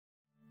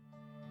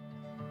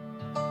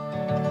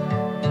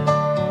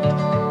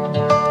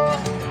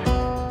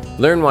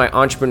Learn why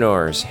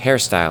entrepreneurs,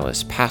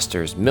 hairstylists,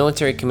 pastors,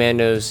 military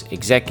commandos,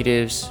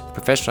 executives,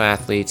 professional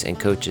athletes, and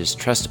coaches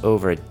trust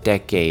over a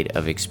decade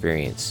of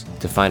experience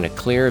to find a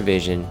clearer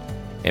vision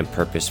and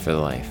purpose for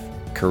life,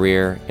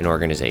 career, and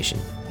organization.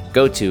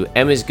 Go to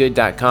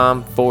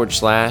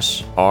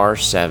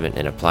emmasgood.com/R7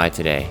 and apply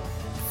today.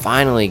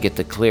 Finally get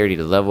the clarity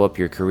to level up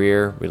your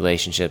career,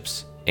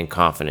 relationships, and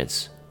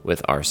confidence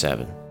with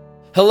R7.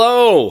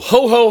 Hello,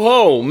 ho, ho,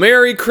 ho,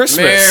 Merry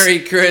Christmas. Merry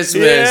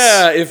Christmas.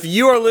 Yeah, if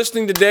you are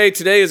listening today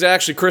is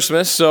actually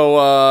Christmas,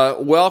 so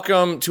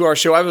welcome to our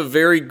show. I have a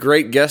very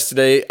great guest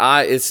today.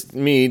 It's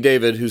me,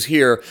 David, who's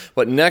here,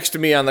 but next to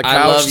me on the couch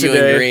I love today.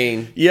 you in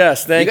green.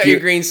 Yes, thank you. You got your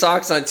green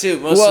socks on too.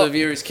 Most of the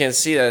viewers can't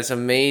see that. It's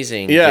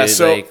amazing. Yeah, dude.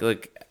 so...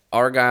 Look,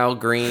 Argyle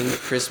green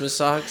Christmas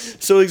socks.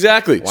 So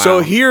exactly. Wow.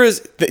 So here is,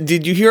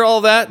 did you hear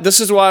all that?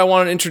 This is why I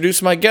want to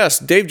introduce my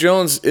guest. Dave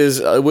Jones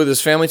is with his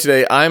family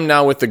today. I'm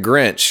now with the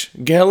Grinch.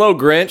 Hello,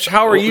 Grinch.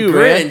 How are you,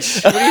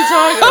 Grinch? man? What are you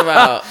talking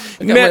about?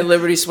 I got Man, my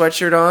Liberty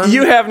sweatshirt on.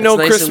 You have no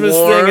nice Christmas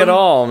thing at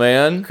all,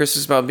 man. Christmas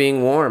is about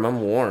being warm. I'm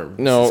warm.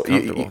 No,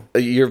 comfortable.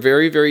 You're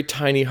very, very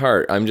tiny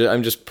heart. I'm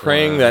just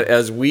praying that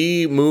as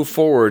we move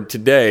forward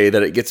today,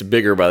 that it gets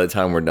bigger by the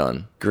time we're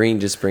done.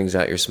 Green just brings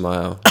out your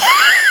smile.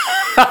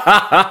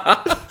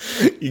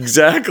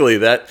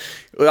 Exactly.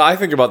 I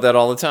think about that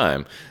all the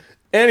time.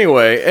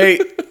 Anyway,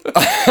 hey,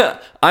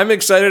 I'm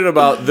excited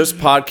about this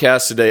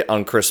podcast today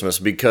on Christmas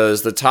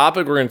because the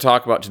topic we're going to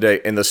talk about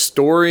today and the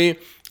story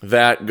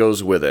that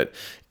goes with it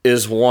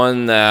is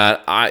one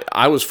that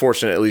I was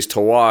fortunate at least to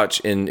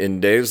watch in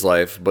Dave's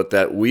life, but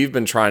that we've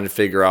been trying to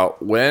figure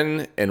out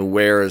when and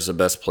where is the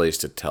best place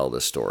to tell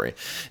this story.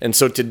 And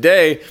so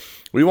today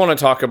we want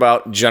to talk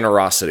about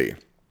generosity.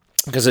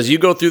 Because as you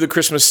go through the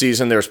Christmas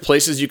season, there's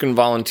places you can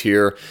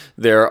volunteer.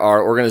 There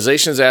are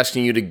organizations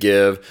asking you to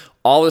give.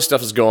 All this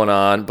stuff is going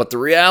on. But the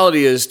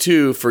reality is,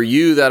 too, for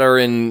you that are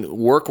in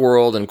work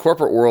world and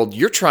corporate world,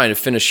 you're trying to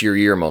finish your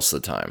year most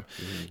of the time.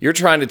 Mm-hmm. You're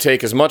trying to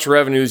take as much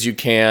revenue as you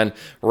can,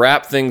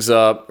 wrap things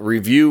up,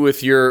 review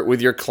with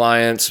your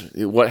clients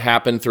what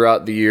happened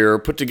throughout the year,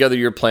 put together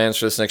your plans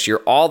for this next year.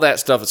 All that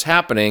stuff is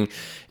happening,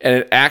 and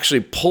it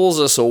actually pulls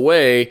us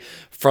away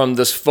from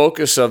this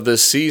focus of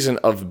this season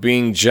of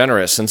being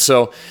generous. And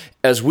so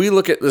as we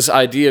look at this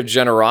idea of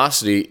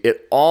generosity,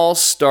 it all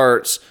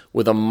starts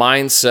with a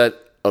mindset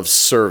of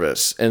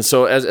service. And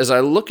so as I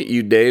look at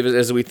you, Dave,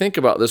 as we think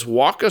about this,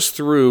 walk us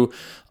through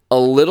a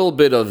little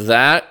bit of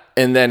that,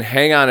 and then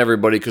hang on,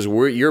 everybody, because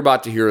you're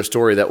about to hear a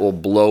story that will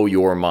blow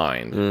your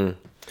mind.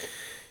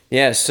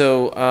 Yeah,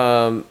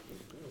 so...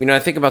 I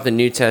think about the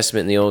New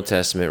Testament and the Old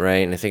Testament,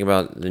 right? And I think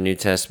about the New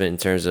Testament in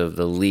terms of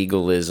the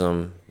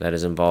legalism that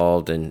is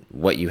involved and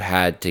what you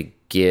had to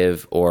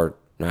give or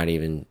not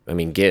even,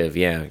 give.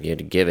 Yeah, you had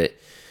to give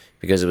it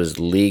because it was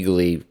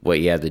legally what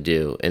you had to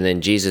do. And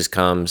then Jesus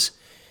comes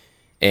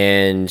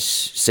and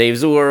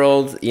saves the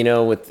world,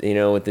 with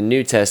the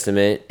New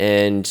Testament.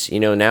 And,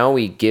 now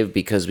we give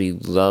because we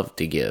love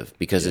to give,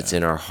 because it's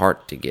in our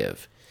heart to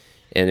give.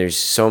 And there's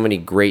so many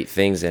great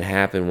things that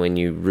happen when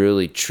you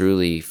really,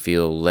 truly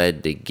feel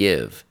led to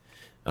give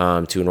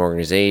to an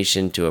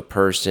organization, to a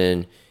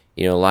person.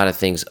 A lot of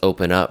things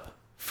open up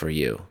for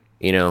you,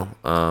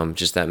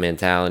 just that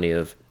mentality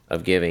of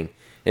giving.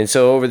 And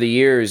so over the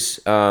years,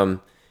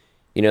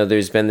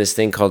 there's been this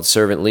thing called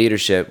servant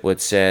leadership, which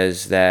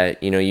says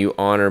that, you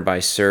honor by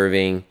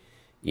serving,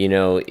 you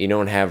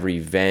don't have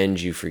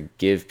revenge, you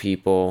forgive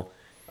people,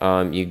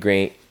 you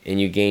gain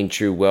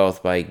true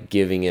wealth by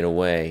giving it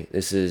away.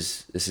 This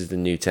is the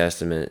New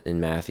Testament in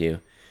Matthew.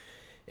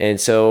 And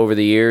so over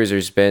the years,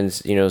 there's been,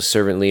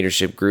 servant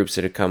leadership groups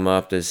that have come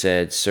up that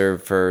said,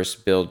 serve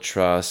first, build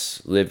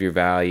trust, live your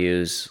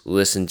values,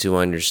 listen to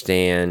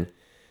understand,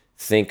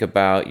 think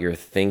about your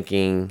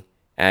thinking,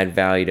 add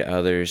value to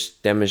others,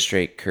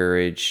 demonstrate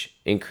courage,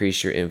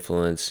 increase your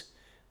influence,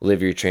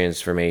 live your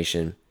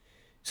transformation.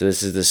 So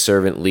this is the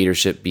servant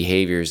leadership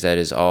behaviors that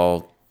is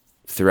all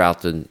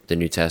throughout the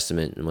New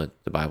Testament and what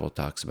the Bible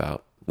talks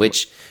about,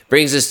 which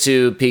brings us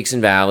to peaks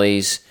and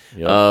valleys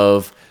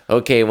of,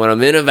 okay, when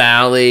I'm in a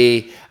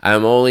valley,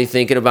 I'm only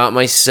thinking about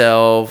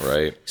myself.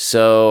 Right.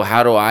 So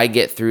how do I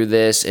get through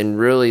this? And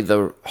really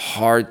the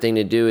hard thing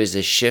to do is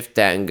to shift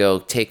that and go,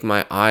 take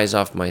my eyes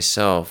off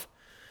myself,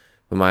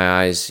 put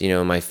my eyes,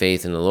 my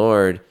faith in the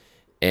Lord,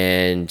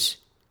 and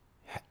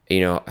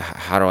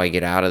how do I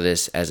get out of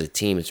this as a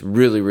team? It's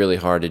really, really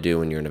hard to do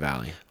when you're in a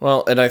valley.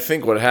 Well, and I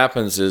think what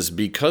happens is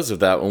because of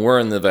that, when we're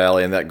in the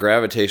valley and that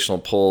gravitational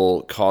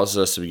pull causes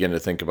us to begin to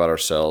think about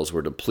ourselves,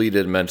 we're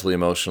depleted mentally,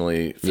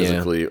 emotionally,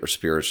 physically, or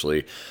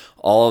spiritually.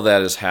 All of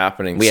that is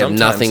happening. We have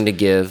nothing to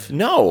give.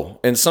 No.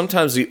 And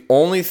sometimes the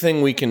only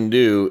thing we can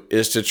do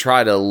is to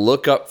try to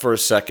look up for a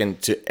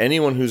second to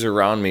anyone who's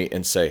around me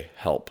and say,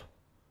 help.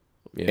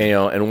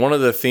 Yeah. And one of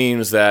the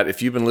themes that,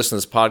 if you've been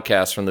listening to this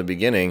podcast from the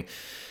beginning,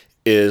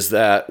 is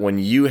that when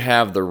you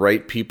have the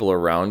right people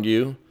around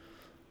you,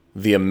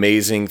 the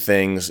amazing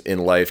things in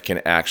life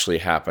can actually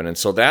happen. And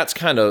so that's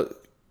kind of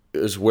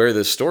is where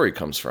this story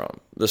comes from.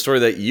 The story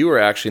that you were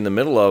actually in the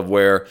middle of,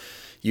 where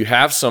you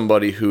have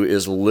somebody who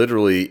is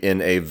literally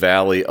in a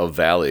valley of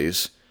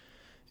valleys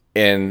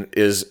and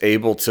is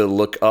able to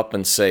look up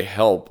and say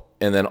help,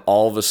 and then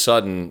all of a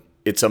sudden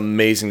it's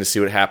amazing to see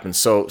what happens.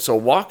 So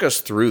walk us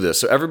through this.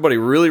 So everybody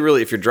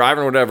really, if you're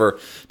driving or whatever,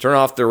 turn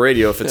off the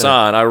radio if it's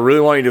on. I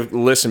really want you to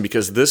listen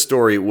because this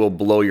story will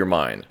blow your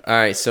mind. All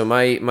right, so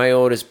my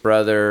oldest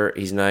brother,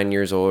 he's 9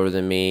 years older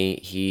than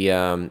me. He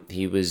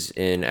was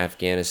in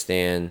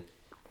Afghanistan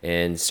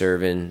and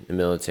serving the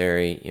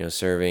military,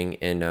 serving,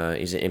 and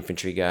he's an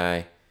infantry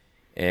guy.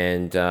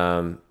 And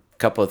a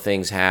couple of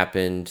things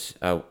happened.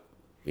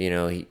 He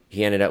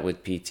ended up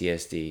with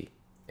PTSD,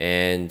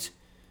 and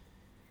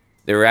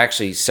there were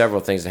actually several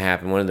things that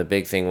happened. One of the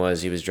big thing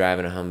was he was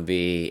driving a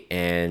Humvee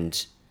and,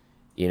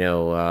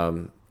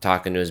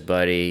 talking to his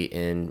buddy,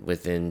 and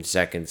within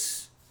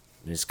seconds,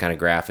 it's kind of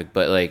graphic,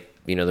 but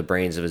the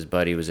brains of his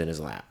buddy was in his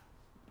lap.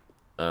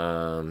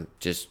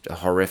 Just a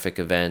horrific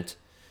event.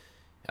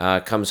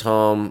 Comes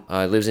home,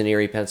 lives in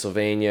Erie,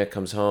 Pennsylvania,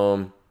 comes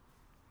home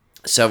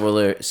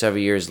several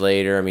years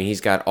later. I mean,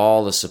 he's got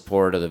all the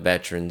support of the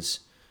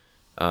veterans.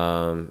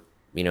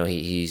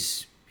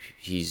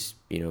 He's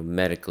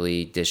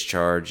medically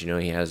discharged.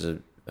 He has a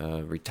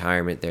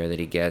retirement there that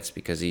he gets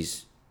because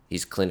he's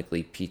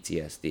clinically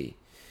PTSD.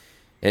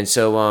 And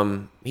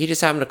so he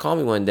just happened to call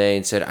me one day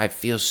and said, I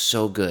feel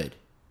so good.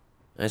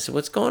 And I said,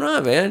 what's going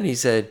on, man? And he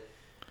said,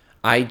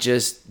 I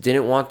just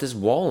didn't want this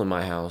wall in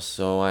my house,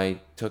 so I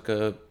took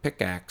a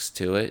pickaxe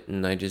to it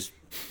and I just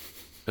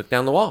took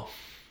down the wall.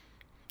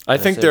 I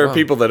think there are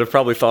people that have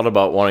probably thought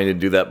about wanting to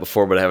do that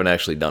before but haven't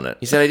actually done it.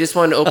 He said, I just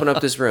wanted to open up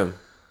this room.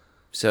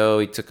 So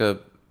he took a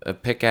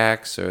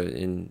pickaxe or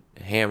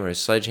a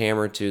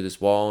sledgehammer to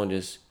this wall and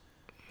just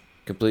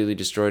completely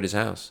destroyed his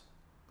house.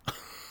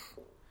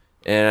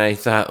 And I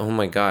thought, oh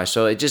my gosh.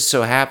 So it just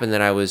so happened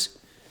that I was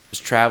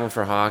traveling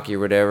for hockey or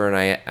whatever, and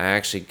I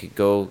actually could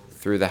go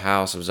through the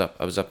house. I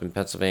was up in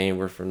Pennsylvania.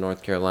 We're from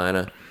North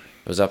Carolina.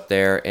 I was up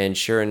there, and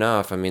sure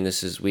enough, I mean,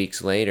 this is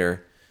weeks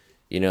later,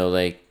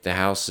 the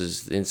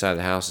inside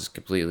the house is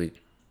completely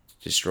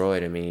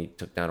destroyed. I mean, he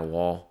took down a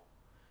wall.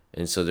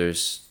 And so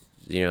there's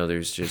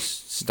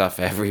just stuff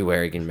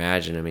everywhere you can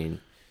imagine. I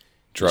mean,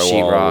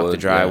 sheetrock, the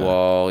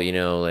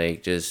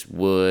drywall, just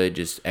wood,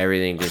 just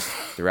everything just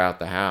throughout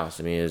the house.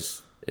 I mean,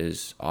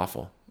 is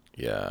awful.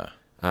 Yeah.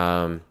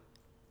 And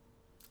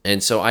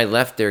so I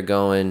left there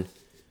going,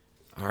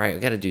 all right, I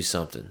got to do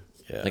something.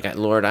 Yeah.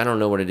 Lord, I don't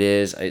know what it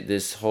is.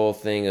 This whole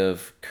thing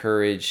of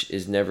courage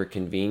is never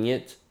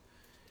convenient.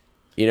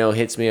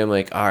 Hits me. I'm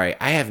like, all right,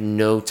 I have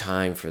no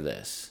time for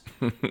this.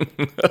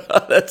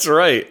 That's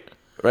right.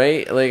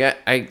 Right?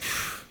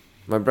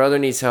 My brother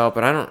needs help,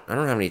 but I don't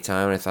have any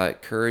time. And I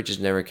thought, courage is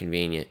never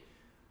convenient.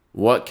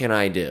 What can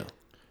I do?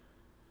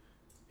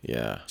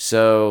 Yeah.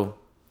 So,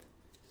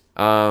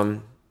 I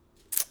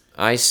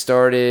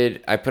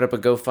put up a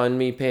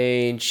GoFundMe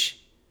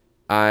page.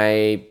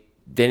 I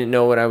didn't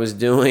know what I was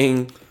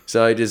doing.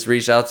 So I just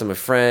reached out to my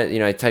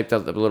friend. I typed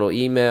up a little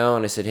email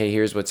and I said, hey,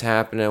 here's what's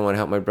happening. I want to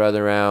help my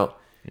brother out.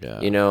 Yeah.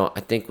 I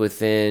think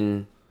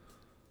within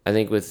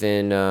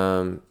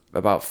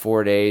about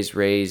 4 days,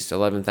 raised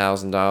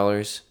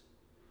 $11,000.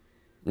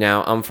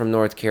 Now, I'm from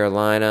North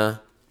Carolina,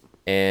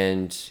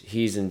 and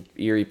he's in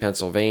Erie,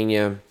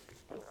 Pennsylvania.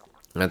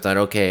 And I thought,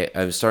 okay,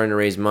 I'm starting to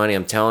raise money.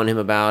 I'm telling him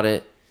about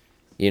it.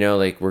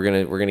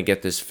 We're gonna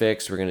get this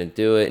fixed. We're gonna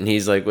do it. And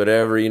he's like,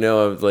 whatever.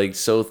 I'm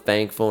so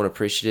thankful and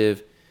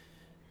appreciative.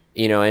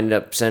 I ended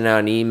up sending out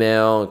an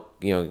email.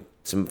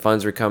 Some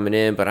funds were coming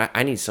in, but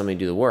I need somebody to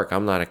do the work.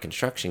 I'm not a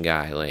construction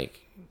guy.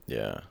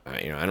 Yeah.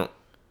 I don't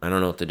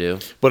know what to do.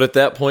 But at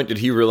that point, did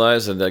he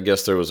realize that I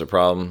guess there was a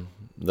problem,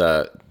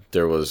 that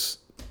there was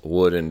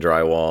wood and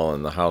drywall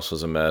and the house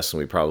was a mess and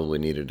we probably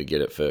needed to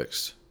get it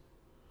fixed?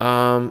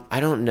 I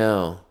don't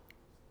know.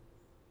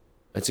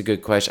 That's a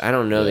good question. I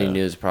don't know that he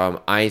knew it was a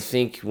problem. I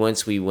think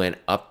once we went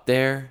up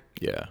there,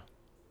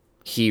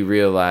 he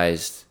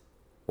realized,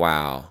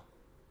 wow,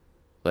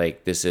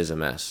 this is a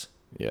mess.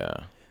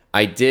 Yeah.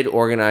 I did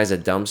organize a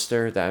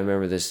dumpster. That I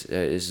remember this.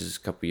 This is a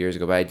couple years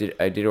ago, but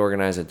I did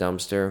organize a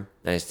dumpster.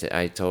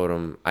 I told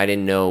him I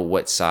didn't know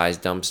what size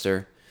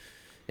dumpster,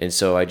 and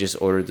so I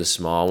just ordered the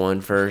small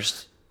one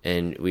first.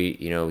 And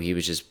he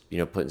was just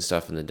putting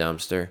stuff in the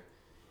dumpster,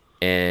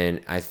 and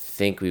I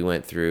think we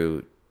went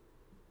through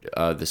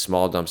the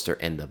small dumpster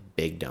and the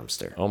big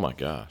dumpster. Oh my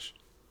gosh.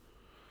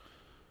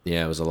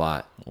 Yeah, it was a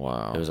lot.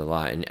 Wow. It was a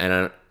lot,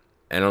 and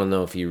I don't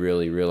know if he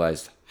really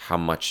realized how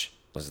much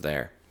was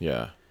there.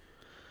 Yeah.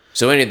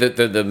 So anyway,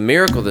 the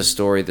miracle of the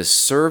story, the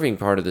serving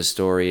part of the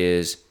story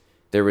is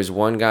there was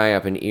one guy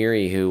up in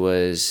Erie who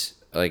was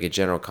a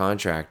general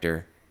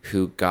contractor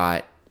who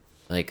got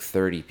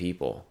 30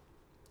 people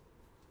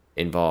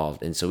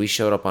involved. And so we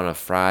showed up on a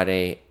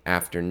Friday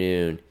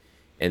afternoon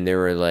and there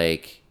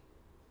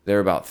were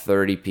about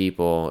 30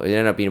 people. It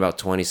ended up being about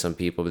 20 some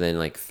people, but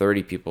then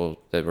 30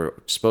 people that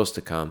were supposed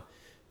to come.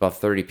 About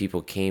 30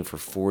 people came for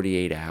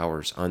 48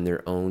 hours on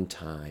their own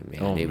time,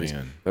 man. Oh,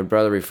 man. My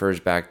brother refers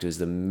back to as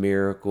the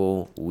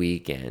miracle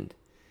weekend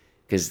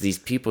because these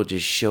people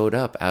just showed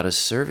up out of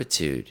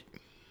servitude.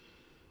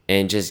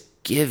 and just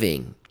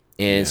giving.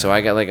 And so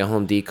I got like a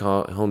Home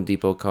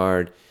Depot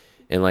card,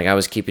 and like I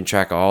was keeping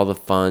track of all the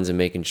funds and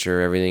making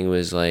sure everything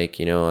was like,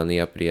 you know, on the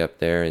uppity up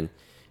there.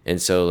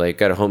 And so like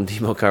got a Home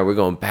Depot card. We're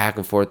going back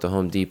and forth to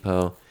Home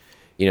Depot.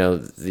 You know,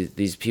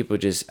 these people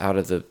just out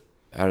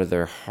of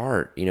their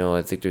heart. You know,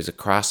 I think there's a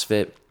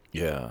CrossFit.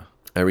 Yeah.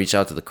 I reached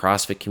out to the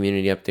CrossFit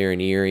community up there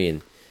in Erie,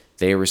 and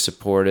they were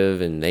supportive.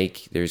 And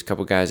there's a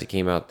couple guys that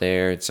came out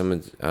there, and some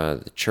of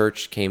the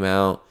church came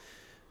out.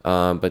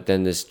 But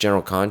then this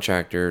general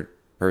contractor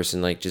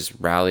person like just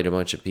rallied a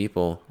bunch of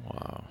people.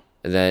 Wow.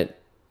 That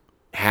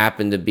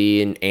happened to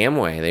be in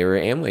Amway. They were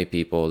Amway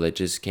people that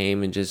just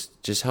came and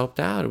just helped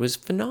out. It was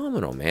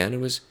phenomenal, man. It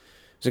was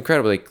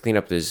incredible. They cleaned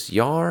up his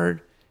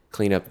yard,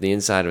 cleaned up the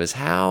inside of his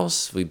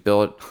house. We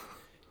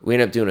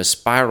ended up doing a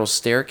spiral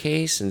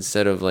staircase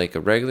instead of like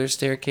a regular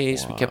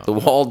staircase. Wow. We kept the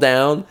wall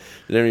down,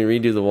 and then we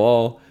redo the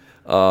wall.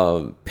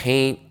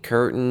 Paint,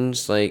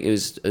 curtains, like it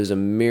was a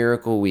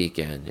miracle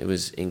weekend. It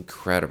was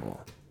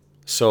incredible.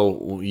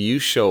 So you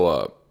show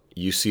up,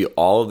 you see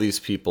all of these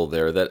people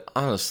there that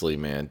honestly,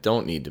 man,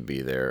 don't need to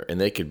be there,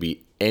 and they could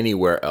be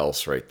anywhere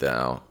else right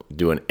now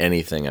doing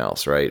anything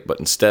else, right? But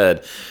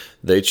instead,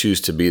 they choose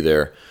to be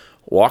there.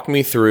 Walk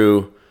me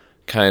through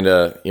kind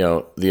of, you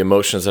know, the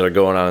emotions that are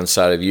going on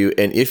inside of you,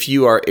 and if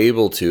you are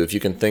able to, if you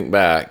can think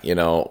back, you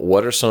know,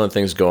 what are some of the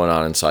things going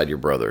on inside your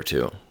brother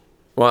too?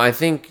 Well, I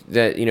think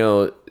that, you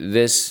know,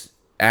 this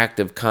act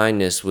of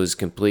kindness was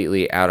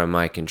completely out of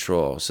my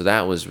control. So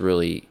that was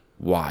really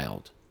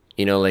wild.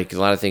 You know, like a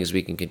lot of things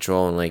we can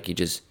control, and like it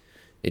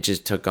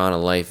just took on a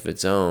life of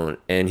its own.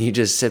 And you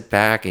just sit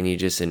back and you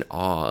just in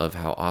awe of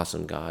how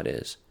awesome God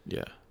is.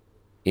 Yeah.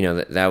 You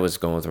know, that was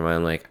going through my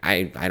mind. Like,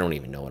 I don't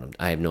even know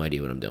I have no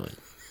idea what I'm doing.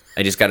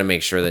 I just got to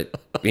make sure that,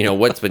 you know,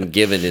 what's been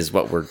given is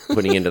what we're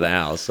putting into the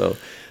house. So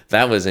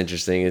that was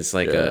interesting. It's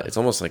like it's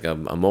almost like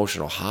an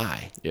emotional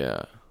high.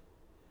 Yeah.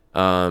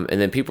 And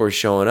then people are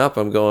showing up.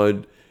 I'm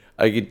going,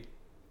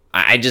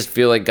 I just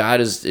feel like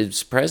God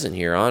is present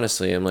here,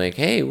 honestly. I'm like,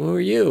 hey, who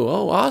are you?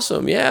 Oh,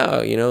 awesome.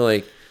 Yeah. You know,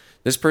 like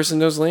this person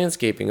knows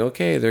landscaping.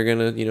 Okay. They're going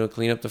to, you know,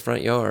 clean up the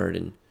front yard.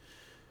 And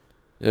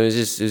it was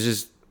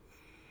just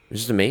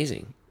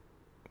amazing.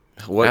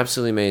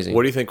 Absolutely amazing.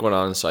 What do you think went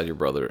on inside your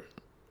brother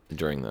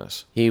during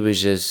this? He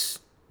was just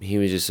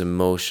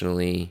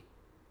emotionally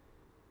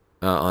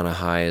on a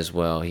high as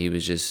well. He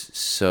was just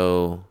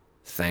so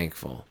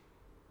thankful.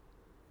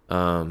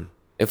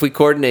 If we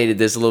coordinated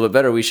this a little bit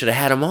better, we should have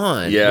had him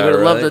on. Yeah, we would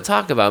have loved right? to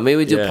talk about. Maybe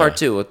we do part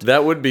two.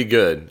 That would be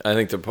good. I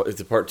think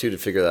the part two to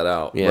figure that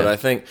out. Yeah. But I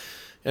think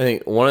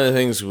one of the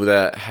things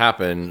that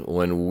happen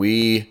when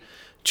we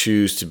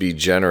choose to be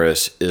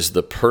generous is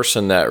the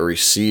person that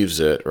receives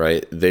it,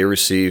 right? They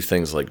receive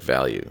things like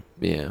value.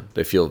 Yeah.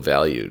 They feel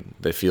valued.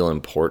 They feel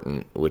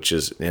important,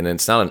 and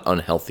it's not an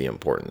unhealthy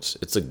importance.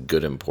 It's a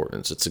good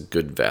importance. It's a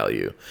good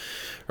value,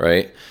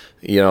 right?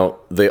 You know,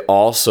 they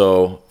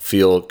also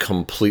feel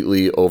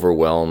completely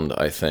overwhelmed,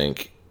 I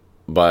think,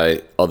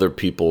 by other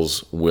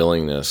people's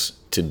willingness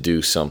to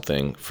do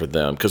something for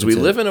them. Because we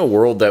live in a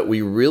world that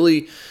we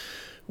really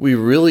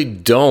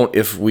don't,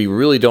 if we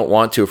really don't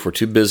want to, if we're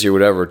too busy or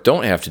whatever,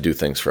 don't have to do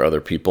things for other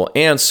people.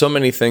 And so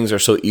many things are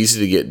so easy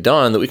to get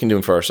done that we can do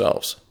them for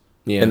ourselves.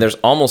 Yeah. And there's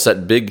almost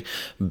that big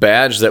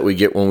badge that we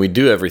get when we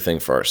do everything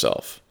for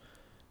ourselves.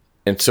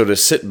 And so to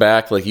sit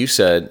back, like you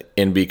said,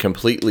 and be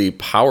completely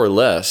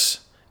powerless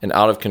and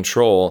out of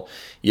control,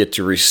 yet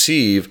to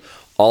receive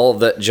all of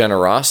that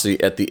generosity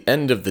at the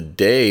end of the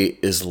day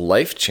is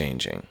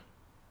life-changing.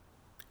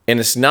 And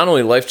it's not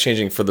only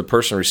life-changing for the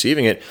person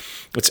receiving it,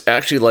 it's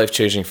actually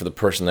life-changing for the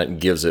person that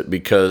gives it,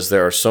 because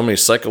there are so many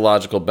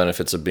psychological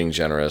benefits of being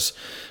generous,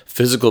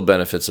 physical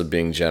benefits of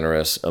being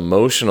generous,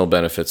 emotional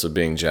benefits of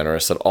being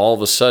generous, that all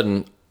of a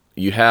sudden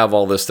you have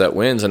all this that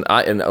wins. And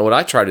what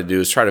I try to do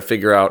is try to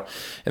figure out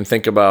and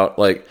think about,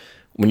 like,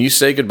 when you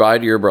say goodbye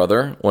to your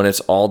brother, when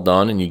it's all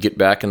done and you get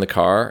back in the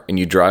car and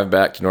you drive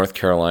back to North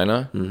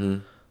Carolina, mm-hmm.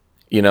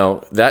 you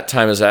know, that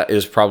time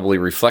is probably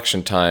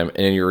reflection time.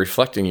 And you're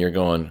reflecting, you're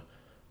going,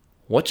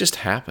 what just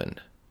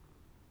happened?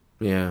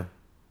 Yeah.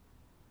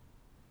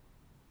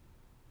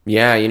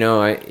 Yeah,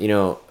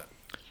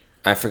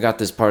 I forgot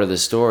this part of the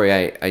story.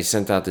 I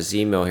sent out this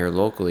email here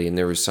locally, and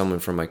there was someone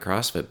from my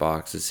CrossFit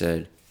box that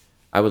said,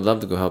 I would love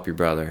to go help your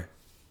brother.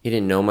 He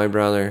didn't know my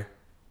brother.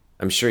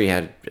 I'm sure he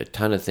had a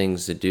ton of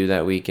things to do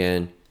that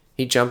weekend.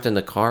 He jumped in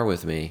the car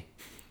with me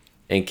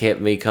and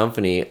kept me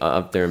company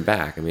up there and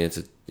back. I mean, it's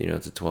a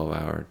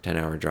 12-hour,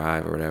 10-hour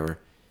drive or whatever.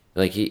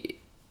 Like he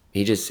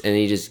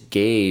just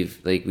gave,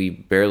 like we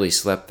barely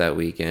slept that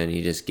weekend.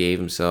 He just gave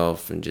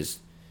himself and just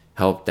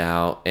helped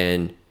out.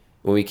 And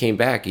when we came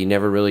back, he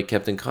never really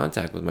kept in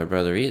contact with my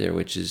brother either,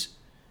 which is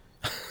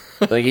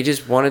like he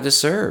just wanted to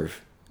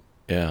serve.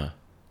 Yeah.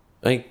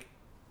 Like,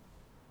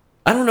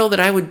 I don't know that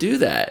I would do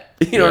that.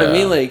 You know what I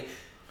mean? Like,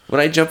 would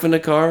I jump in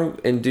the car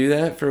and do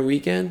that for a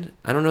weekend?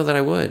 I don't know that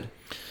I would.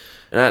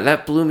 And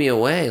that blew me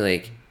away.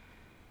 Like,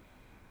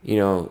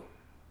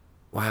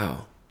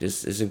 wow.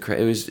 It's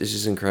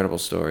just an incredible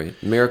story.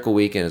 Miracle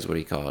Weekend is what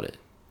he called it.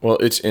 Well,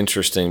 it's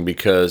interesting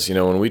because,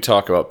 when we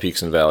talk about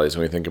peaks and valleys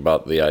and we think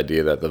about the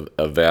idea that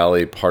a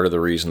valley, part of the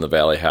reason the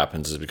valley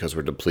happens is because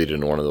we're depleted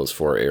in one of those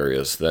four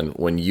areas, then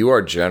when you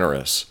are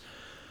generous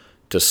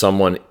to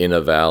someone in a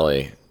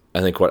valley,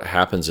 I think what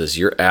happens is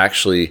you're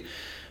actually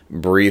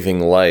breathing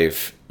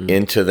life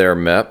into their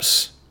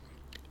MEPS,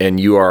 and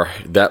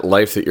that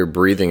life that you're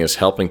breathing is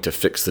helping to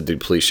fix the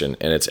depletion,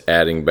 and it's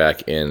adding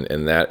back in,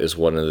 and that is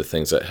one of the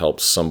things that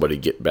helps somebody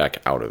get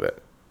back out of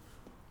it.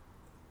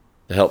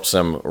 That helps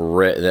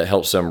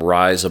them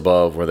rise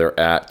above where they're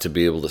at to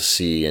be able to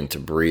see and to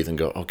breathe and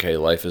go, okay,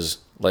 life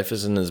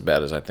isn't as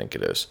bad as I think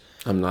it is.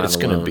 It's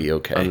going to be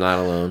okay. I'm not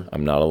alone.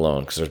 I'm not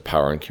alone because there's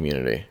power in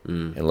community.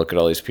 And look at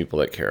all these people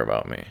that care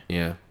about me.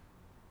 Yeah.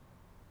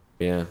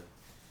 Yeah.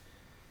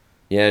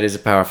 Yeah, it is a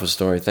powerful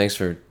story. Thanks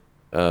for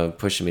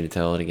pushing me to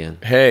tell it again.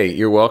 Hey,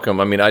 you're welcome.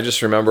 I mean, I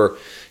just remember,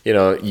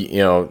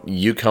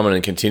 you coming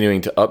and continuing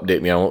to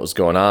update me on what was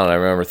going on. And I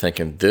remember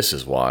thinking, this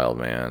is wild,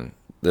 man.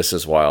 This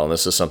is wild. And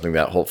this is something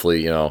that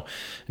hopefully, no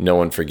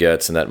one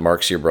forgets and that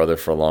marks your brother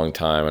for a long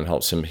time and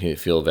helps him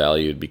feel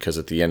valued. Because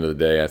at the end of the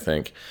day, I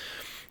think,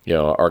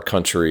 our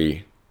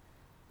country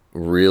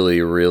really,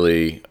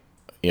 really,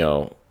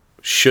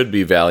 should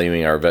be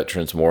valuing our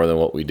veterans more than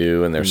what we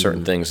do. And there's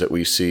certain things that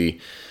we see,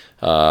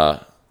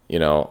 out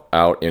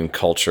in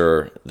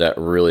culture that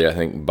really, I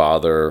think,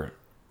 bother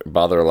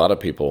a lot of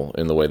people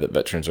in the way that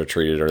veterans are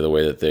treated or the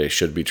way that they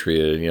should be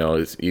treated.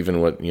 It's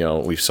even what,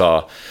 we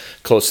saw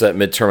close to that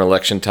midterm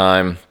election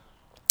time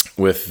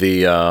with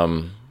the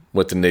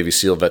Navy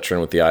SEAL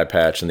veteran with the eye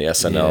patch and the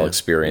SNL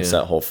experience,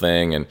 that whole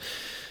thing. And,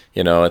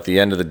 at the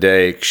end of the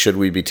day, should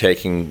we be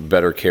taking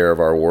better care of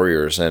our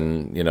warriors?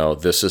 And,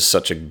 this is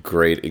such a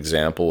great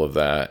example of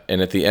that.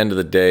 And at the end of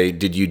the day,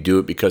 did you do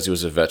it because he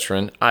was a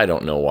veteran? I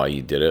don't know why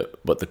you did it.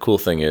 But the cool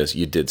thing is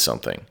you did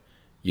something.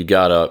 You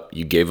got up,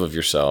 you gave of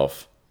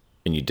yourself,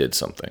 and you did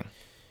something.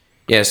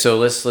 Yeah, so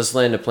let's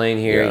land a plane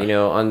here. Yeah.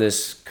 On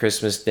this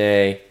Christmas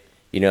day,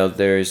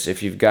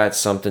 if you've got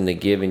something to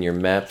give in your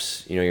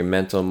MEPS, your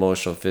mental,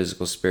 emotional,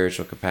 physical,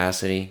 spiritual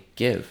capacity,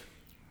 give.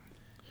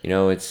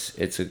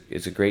 It's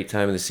a great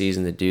time of the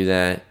season to do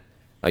that.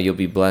 You'll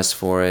be blessed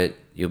for it.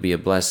 You'll be a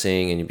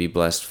blessing, and you'll be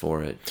blessed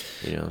for it.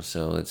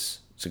 So it's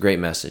a great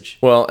message.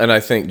 Well, and I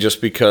think just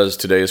because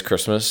today is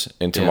Christmas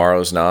and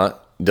tomorrow's not,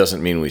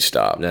 doesn't mean we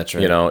stop. That's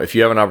right. If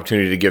you have an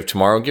opportunity to give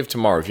tomorrow, give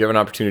tomorrow. If you have an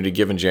opportunity to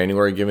give in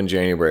January, give in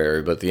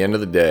January. But at the end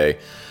of the day,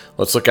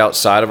 let's look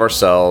outside of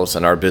ourselves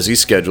and our busy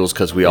schedules,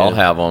 because we all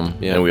have them,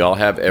 and we all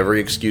have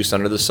every excuse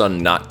under the sun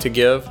not to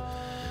give.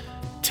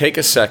 Take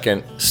a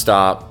second,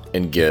 stop,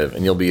 and give,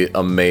 and you'll be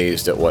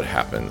amazed at what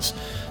happens.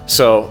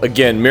 So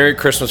again, Merry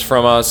Christmas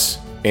from us.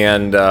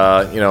 And,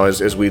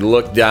 as we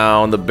look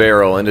down the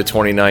barrel into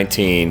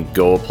 2019,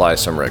 go apply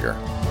some rigor.